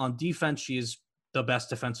she's on defense, she is the best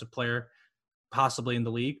defensive player possibly in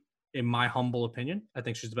the league. In my humble opinion, I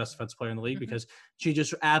think she's the best defensive player in the league because she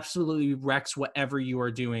just absolutely wrecks whatever you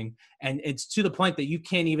are doing. And it's to the point that you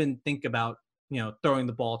can't even think about, throwing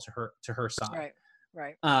the ball to her side.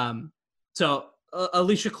 Right. So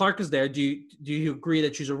Alicia Clark is there. Do you agree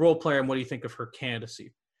that she's a role player, and what do you think of her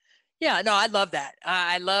candidacy? Yeah, no, I love that.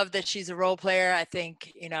 I love that she's a role player. I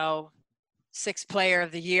think, sixth player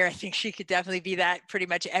of the year. I think she could definitely be that pretty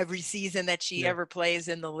much every season that she ever plays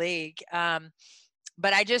in the league.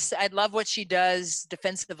 But I love what she does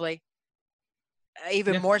defensively,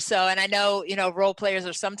 even more so. And I know, role players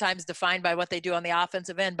are sometimes defined by what they do on the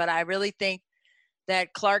offensive end, but I really think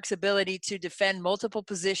that Clark's ability to defend multiple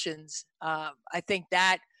positions, I think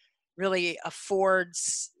that really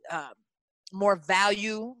affords more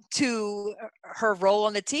value to her role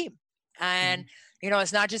on the team. And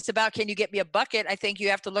It's not just about, can you get me a bucket? I think you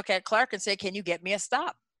have to look at Clark and say, can you get me a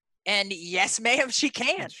stop? And yes, ma'am, she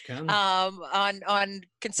can, Yes, she can. On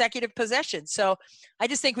consecutive possessions. So I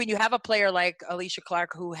just think when you have a player like Alicia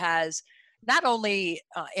Clark, who has not only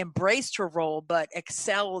embraced her role, but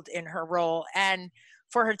excelled in her role, and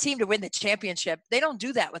for her team to win the championship, they don't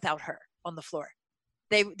do that without her on the floor.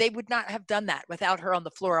 They would not have done that without her on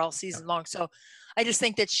the floor all season long. So I just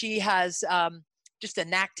think that she has just a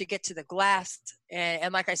knack to get to the glass.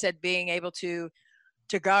 And like I said, being able to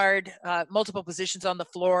guard multiple positions on the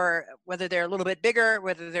floor, whether they're a little bit bigger,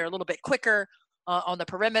 whether they're a little bit quicker on the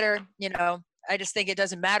perimeter. I just think it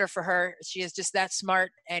doesn't matter for her. She is just that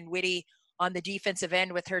smart and witty on the defensive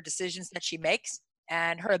end with her decisions that she makes,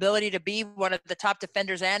 and her ability to be one of the top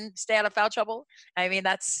defenders and stay out of foul trouble.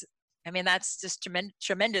 That's just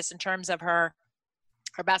tremendous in terms of her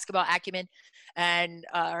basketball acumen and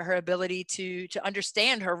her ability to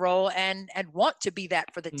understand her role and want to be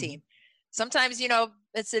that for the team. Sometimes,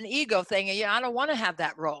 it's an ego thing. I don't want to have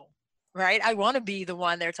that role, right? I want to be the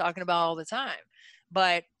one they're talking about all the time.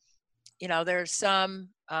 But, there's some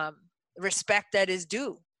respect that is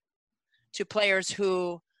due to players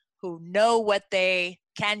who know what they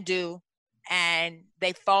can do, and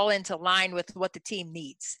they fall into line with what the team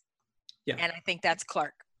needs. Yeah. And I think that's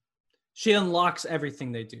Clark. She unlocks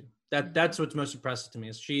everything they do. That's what's most impressive to me.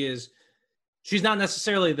 Is she's not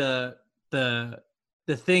necessarily the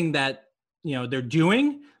thing that they're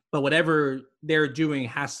doing, but whatever they're doing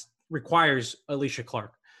requires Alicia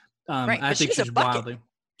Clark. Right. I think she's wildly.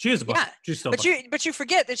 She is a bucket. Yeah. She's still. But you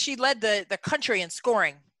forget that she led the country in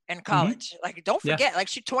scoring in college. Like, don't forget, like,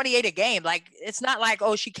 she's 28 a game. Like, it's not like,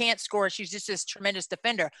 oh, she can't score, she's just this tremendous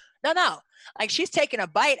defender. No. Like, she's taking a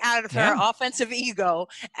bite out of her offensive ego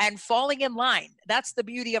and falling in line. That's the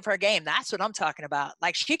beauty of her game. That's what I'm talking about.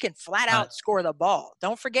 Like, she can flat out score the ball.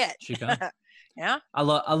 Don't forget. She can. Yeah. I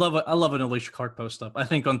love an Alicia Clark post up. I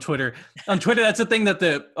think on Twitter, that's the thing that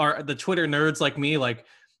the Twitter nerds like me, like,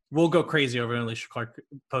 we'll go crazy over an Alicia Clark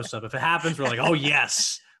post up. If it happens, we're like, oh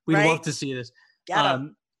yes, we'd love to see this.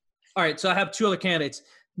 All right, so I have two other candidates.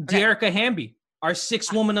 Okay. Dearica Hamby, our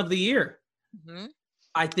sixth woman of the year. Mm-hmm.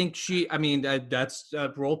 I think that's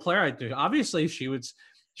a role player. Obviously,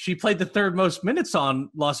 she played the third most minutes on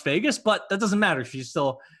Las Vegas, but that doesn't matter. She's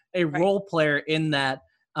still a role player in that.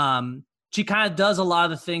 She kind of does a lot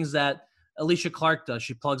of the things that Alicia Clark does.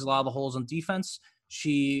 She plugs a lot of the holes on defense.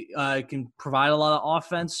 She can provide a lot of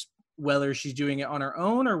offense, whether she's doing it on her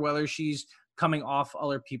own or whether she's coming off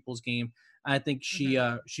other people's game. I think she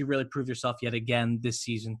really proved herself yet again this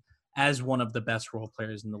season as one of the best role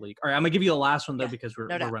players in the league. All right, I'm going to give you the last one, though, because we're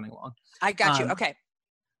running long. I got you. Okay.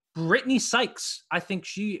 Brittany Sykes, I think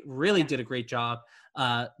she really did a great job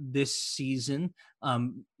this season. I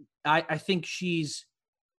think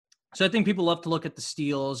I think people love to look at the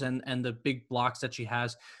steals and the big blocks that she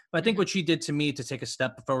has. But I think what she did to me to take a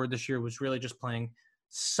step forward this year was really just playing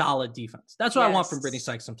solid defense. That's what I want from Brittany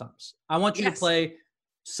Sykes sometimes. I want you to play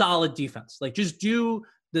solid defense. Like, just do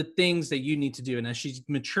the things that you need to do. And as she's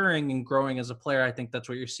maturing and growing as a player, I think that's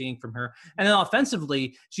what you're seeing from her. And then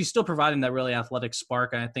offensively, she's still providing that really athletic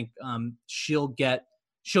spark. And I think she'll get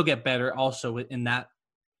better also in that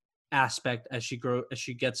aspect as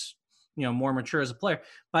she gets more mature as a player.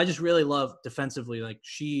 But I just really love defensively. Like,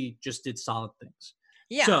 she just did solid things.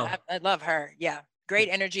 Yeah, so, I love her. Yeah. Great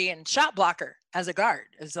energy and shot blocker as a guard.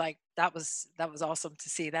 Is like, that was awesome to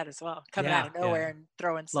see that as well. Coming out of nowhere and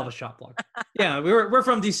throwing stuff. Love a shot blocker. Yeah, we're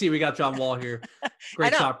from DC. We got John Wall here.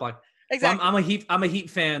 Great shot block. Exactly. Well, I'm a Heat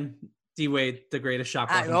fan. D Wade, the greatest shot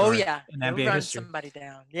blocking guard in NBA history. Somebody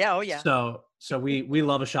down. Yeah. Oh yeah. So we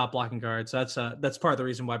love a shot blocking guard. So that's part of the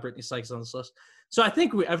reason why Brittany Sykes is on this list. So I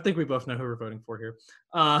think we both know who we're voting for here.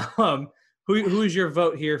 Who is your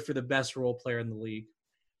vote here for the best role player in the league?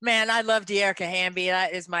 Man, I love Dearica Hamby.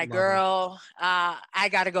 That is my girl. I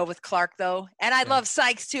got to go with Clark, though. And I love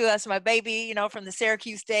Sykes, too. That's my baby, from the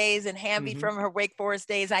Syracuse days, and Hamby from her Wake Forest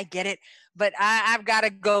days. I get it. But I've got to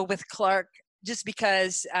go with Clark just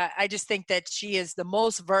because I just think that she is the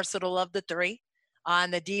most versatile of the three on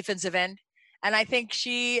the defensive end. And I think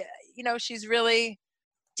she's really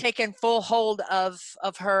taken full hold of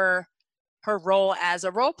her role as a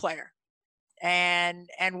role player and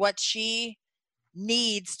what she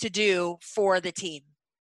needs to do for the team.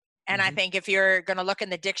 And I think if you're going to look in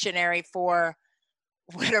the dictionary for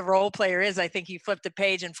what a role player is, I think you flip the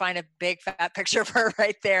page and find a big fat picture of her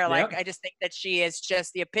right there. Like, I just think that she is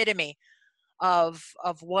just the epitome of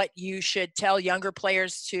what you should tell younger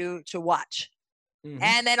players to watch.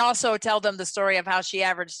 And then also tell them the story of how she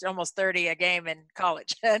averaged almost 30 a game in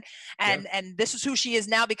college. And this is who she is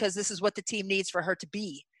now because this is what the team needs for her to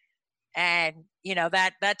be. And,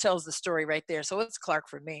 that tells the story right there. So it's Clark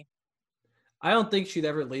for me. I don't think she'd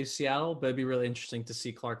ever leave Seattle, but it'd be really interesting to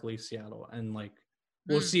see Clark leave Seattle. And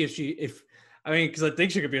we'll see because I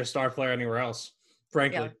think she could be a star player anywhere else,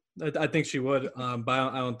 frankly. Yeah. I think she would, but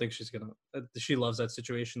I don't think she's going to. She loves that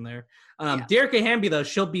situation there. Dearica Hamby, though,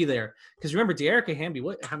 she'll be there. Because remember, Dearica Hamby,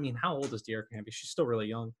 how old is Dearica Hamby? She's still really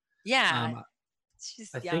young. Yeah.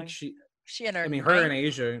 She's young. I think she in her her and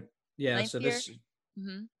Asia. Yeah, so this.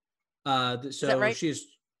 Mm-hmm. So is right? She is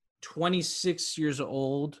 26 years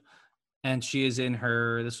old, and she is in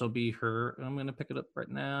her. This will be her. I'm going to pick it up right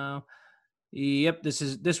now. Yep, this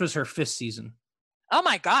was her 5th season. Oh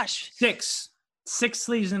my gosh, 6th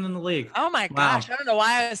season in the league. Oh my gosh, I don't know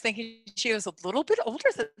why I was thinking she was a little bit older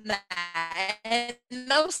than that. And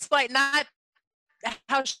no slight, not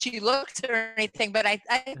how she looked or anything, but I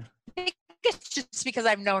think it's just because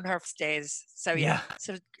I've known her for days. So yeah.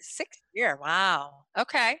 So 6th year, wow,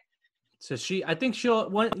 okay. So I think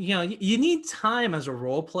she'll. You need time as a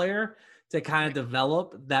role player to kind of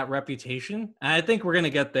develop that reputation. And I think we're gonna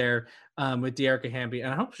get there with Dearica Hamby,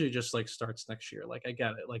 and I hope she just starts next year. I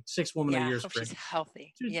get it, 6 woman a year. I hope she's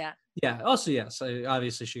healthy. Yeah. Yeah. Also, yes.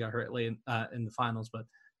 Obviously, she got hurt late in the finals, but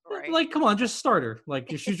come on, just start her.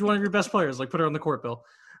 She's one of your best players. Put her on the court, Bill.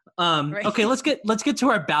 Okay, let's get to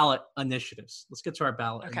our ballot initiatives.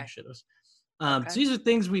 Initiatives. So these are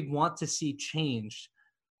things we'd want to see changed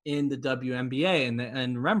in the WNBA,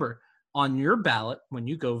 and remember, on your ballot, when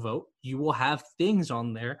you go vote, you will have things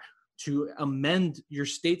on there to amend your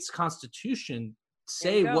state's constitution,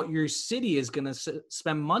 say what your city is going to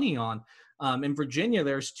spend money on. In Virginia,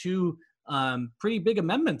 there's 2 pretty big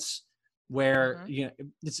amendments where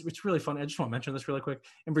it's really funny. I just want to mention this really quick.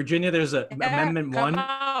 In Virginia, there's Amendment 1.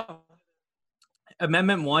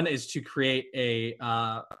 Amendment 1 is to create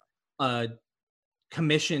a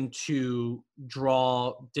commission to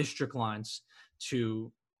draw district lines to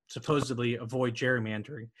supposedly avoid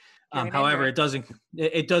gerrymandering. However, it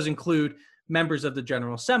does include members of the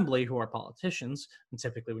General Assembly who are politicians, and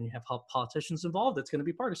typically when you have politicians involved, it's going to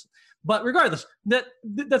be partisan. But regardless,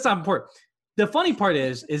 that's not important. The funny part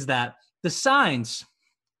is that the signs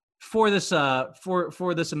for this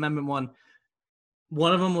for this Amendment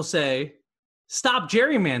 1 of them will say, "Stop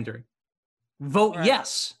gerrymandering. Vote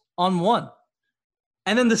yes on 1."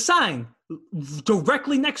 And then the sign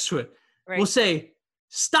directly next to it will say,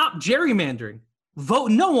 "Stop gerrymandering.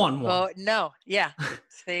 Vote no on 1." Vote no. Yeah.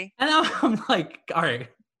 See? And I'm like, all right,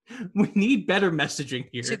 we need better messaging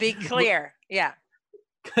here. To be clear. Yeah.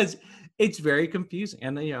 Because it's very confusing.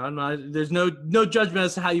 And, there's no judgment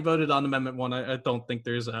as to how you voted on Amendment 1. I don't think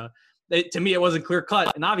there's to me, it wasn't clear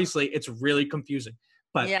cut. And obviously, it's really confusing.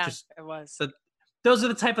 But yeah, it was. Those are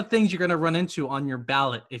the type of things you're going to run into on your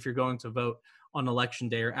ballot if you're going to vote on election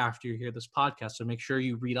day or after you hear this podcast. So make sure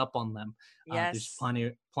you read up on them. Yes.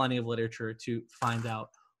 There's plenty of literature to find out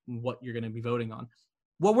what you're going to be voting on.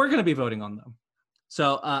 What we're going to be voting on, though.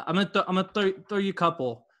 So I'm going to throw you a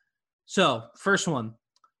couple. So first one,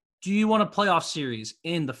 do you want a playoff series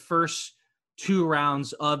in the first 2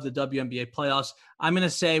 rounds of the WNBA playoffs? I'm going to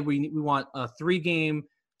say we want a 3-game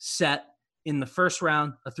set in the first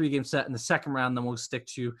round, a 3-game set in the second round, then we'll stick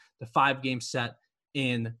to the 5-game set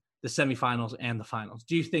in the semifinals and the finals.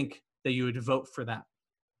 Do you think that you would vote for that?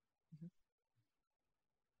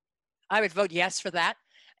 I would vote yes for that.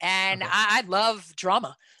 And okay. I love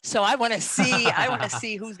drama. So I want to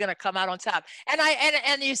see who's going to come out on top.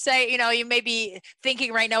 And you say, you may be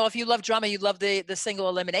thinking right now, if you love drama, you love the single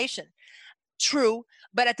elimination. True.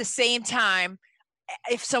 But at the same time,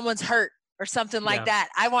 if someone's hurt or something like that,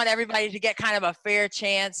 I want everybody to get kind of a fair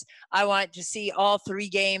chance. I want to see all 3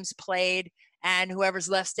 games played, and whoever's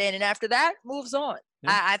left standing after that moves on.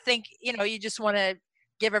 Yeah. I think, you just want to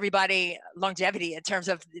give everybody longevity in terms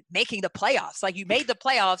of making the playoffs. You made the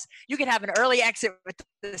playoffs, you can have an early exit with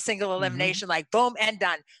the single elimination, boom and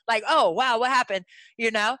done. Oh, wow, what happened?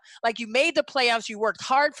 You made the playoffs, you worked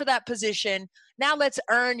hard for that position. Now let's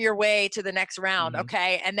earn your way to the next round,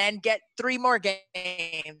 okay? And then get 3 more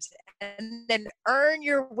games and then earn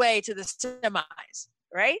your way to the semis,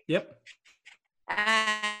 right? Yep.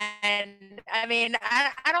 And I mean,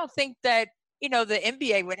 I don't think that, the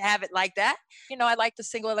NBA would have it like that. I like the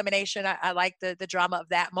single elimination. I like the drama of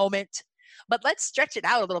that moment. But let's stretch it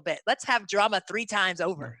out a little bit. Let's have drama 3 times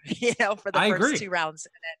over, for the first 2 rounds,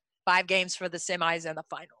 and then 5 games for the semis and the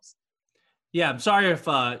finals. Yeah, I'm sorry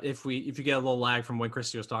if you get a little lag from when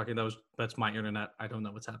Christy was talking. That's my internet. I don't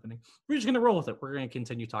know what's happening. We're just gonna roll with it. We're gonna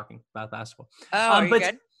continue talking about basketball. Oh, are you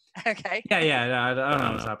good? Okay. Yeah. I don't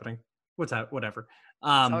know what's happening. Whatever. It's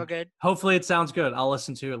all good. Hopefully it sounds good. I'll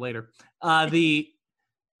listen to it later.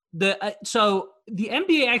 So the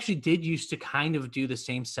NBA actually did used to kind of do the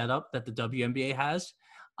same setup that the WNBA has.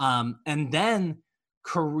 And then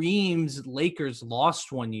Kareem's Lakers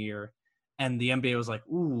lost one year, and the NBA was like,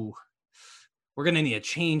 ooh, we're going to need to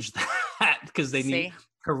change that because they need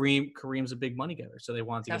Kareem. Kareem's a big money getter, so they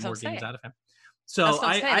wanted to get more games out of him. So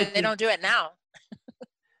I they don't do it now.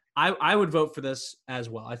 I would vote for this as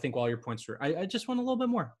well. I think all your points are. I just want a little bit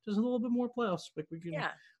more, just a little bit more playoffs. Like we can,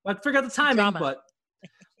 I forgot the timing, but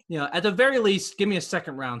at the very least, give me a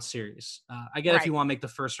second round series. I get if you want to make the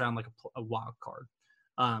first round like a wild card,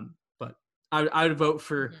 but I would vote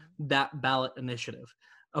for that ballot initiative.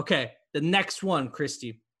 Okay, the next one,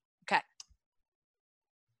 Christy. Okay.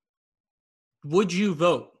 Would you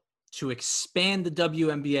vote to expand the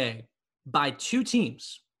WNBA by 2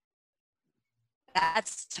 teams?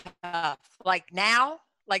 That's tough. Like now?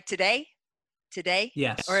 Like today? Today?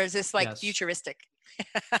 Yes. Or is this like futuristic?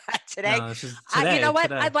 Today? No, this is today. You know what?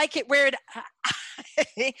 Today. I like it where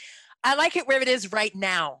it is right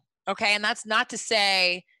now. Okay. And that's not to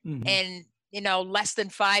say in, less than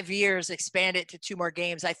 5 years, expand it to 2 more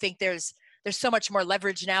games. I think there's so much more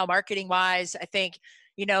leverage now, marketing wise. I think,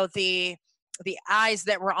 the eyes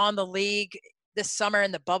that were on the league this summer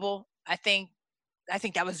in the bubble, I think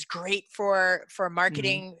that was great for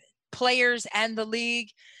marketing players and the league.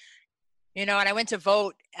 And I went to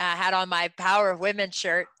vote, had on my Power of Women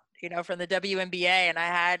shirt, from the WNBA. And I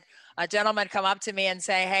had a gentleman come up to me and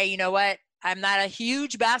say, hey, you know what? I'm not a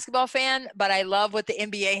huge basketball fan, but I love what the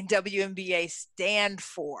NBA and WNBA stand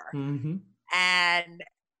for. And,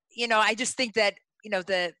 I just think that,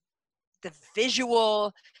 the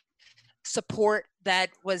visual support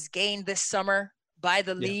that was gained this summer by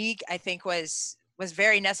the league, I think was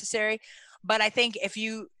very necessary. But I think if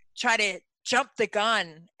you try to jump the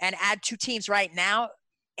gun and add 2 teams right now,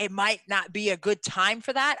 it might not be a good time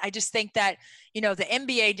for that. I just think that, the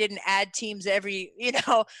NBA didn't add teams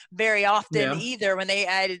very often either when they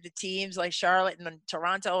added the teams like Charlotte and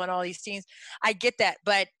Toronto and all these teams. I get that.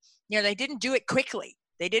 But, they didn't do it quickly.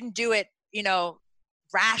 They didn't do it,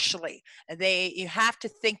 rashly. You have to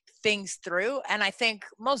think things through. And I think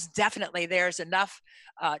most definitely there's enough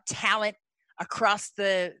talent across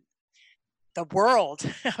the world.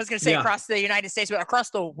 I was going to say across the United States, but across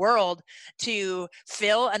the world to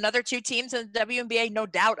fill another 2 teams in the WNBA. No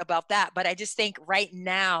doubt about that. But I just think right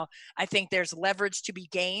now, I think there's leverage to be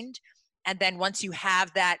gained. And then once you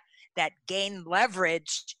have that gain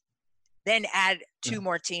leverage, then add 2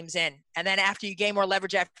 more teams in. And then after you gain more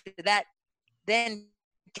leverage after that, then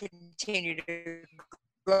continue to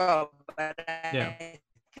grow. But I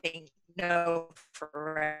think no for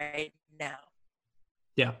right now.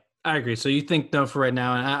 Yeah, I agree. So you think no for right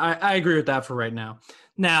now, and I agree with that for right now.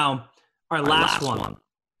 Now, our last one.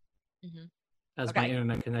 As my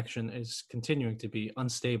internet connection is continuing to be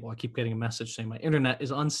unstable. I keep getting a message saying my internet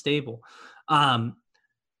is unstable.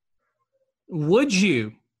 Would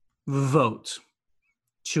you vote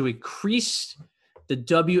to increase the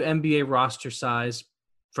WNBA roster size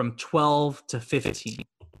from 12 to 15?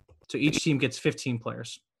 So each team gets 15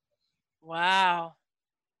 players. Wow.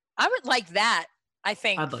 I would like that, I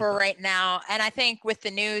think, for right now. And I think with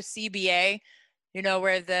the new CBA,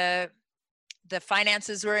 where the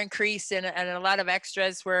finances were increased and a lot of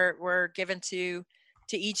extras were given to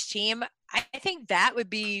each team, I think that would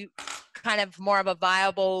be kind of more of a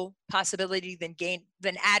viable possibility than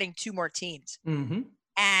adding 2 more teams.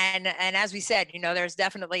 And as we said, there's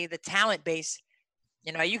definitely the talent base.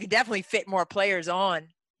 You can definitely fit more players on,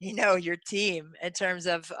 your team in terms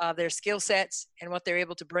of their skill sets and what they're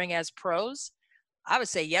able to bring as pros. I would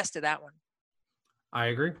say yes to that one. I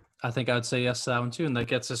agree. I think I would say yes to that one too. And that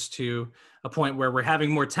gets us to a point where we're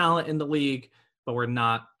having more talent in the league, but we're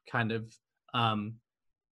not kind of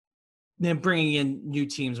then bringing in new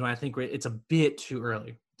teams when I think it's a bit too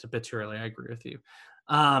early. I agree with you.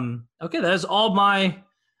 Okay, that is all my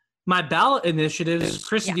ballot initiatives.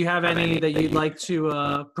 Kristen, do you have any that you'd like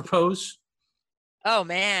to propose? Oh,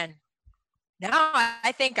 man. No,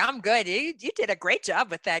 I think I'm good. You did a great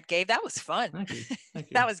job with that, Gabe. That was fun. Thank you.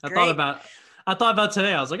 That was great. I thought about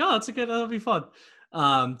today. I was like, oh, that'll be fun.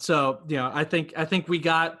 So, I think we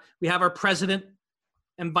have our president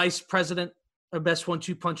and vice president, our best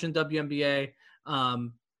 1-2 punch in WNBA.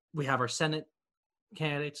 We have our Senate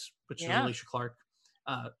candidates, which is Alicia Clark.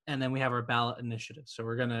 And then we have our ballot initiative. So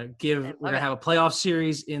we're going to have a playoff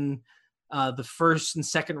series in the first and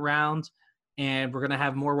second round, and we're going to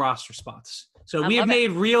have more roster spots. So we have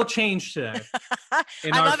made real change today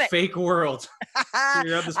in our fake world.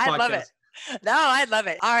 Here on this podcast. I love it. No, I love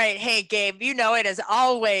it. All right. Hey, Gabe, you know it is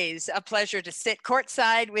always a pleasure to sit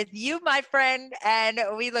courtside with you, my friend. And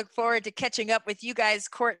we look forward to catching up with you guys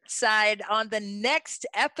courtside on the next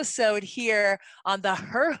episode here on the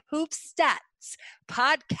Her Hoop Stats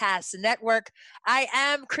Podcast Network. I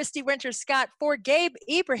am Christy Winter Scott for Gabe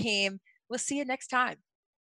Ibrahim. We'll see you next time.